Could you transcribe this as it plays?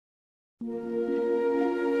Volar,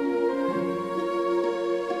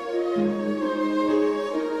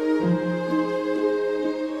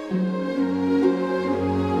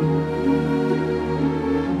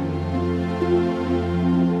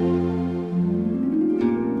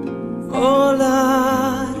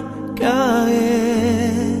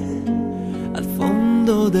 caer al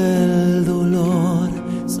fondo del dolor,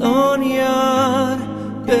 soñar,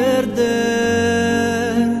 perder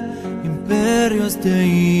imperios de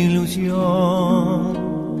ilusión.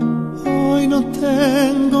 Hoy no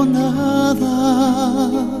tengo nada,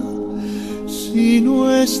 si no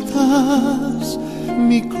estás,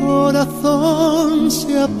 mi corazón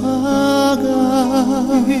se apaga.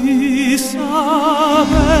 Isabel,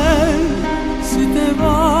 si te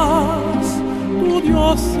vas, tu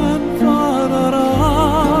Dios se enfadará.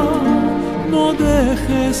 No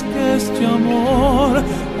dejes que este amor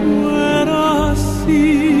muera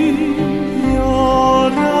así.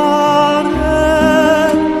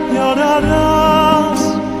 Llorarás,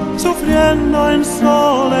 sufriendo en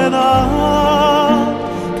soledad.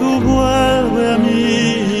 Tú vuelve a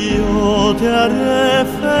mí, yo te haré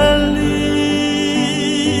feliz.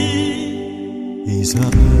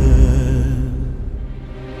 Isabel,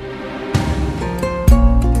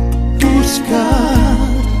 buscar,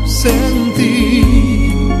 sentir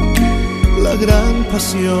la gran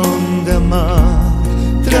pasión de amar,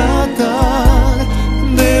 tratar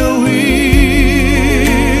de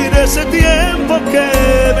huir ese tiempo que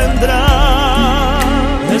vendrá,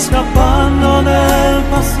 escapando del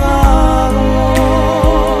pasado.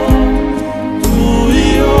 Tú y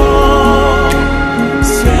yo,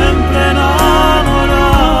 siempre enamorados.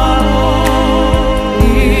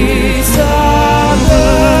 Isabel,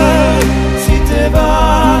 si te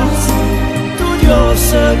vas, tu Dios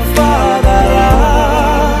se enfadará.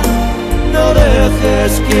 No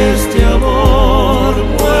dejes que este amor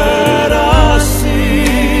muera así.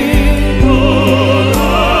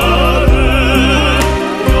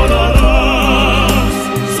 Llorarás,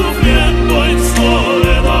 sufriendo en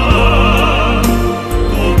soledad.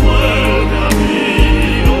 Tú vuelve a mí,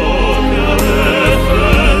 yo te haré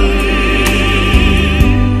feliz.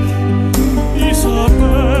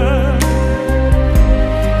 Isabel,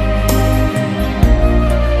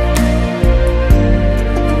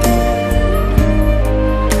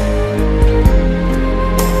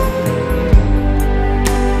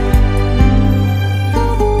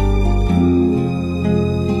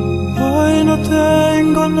 hoy no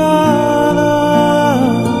tengo nada,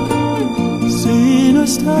 si no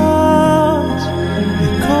estás, mi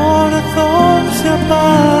corazón se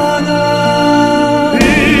apaga.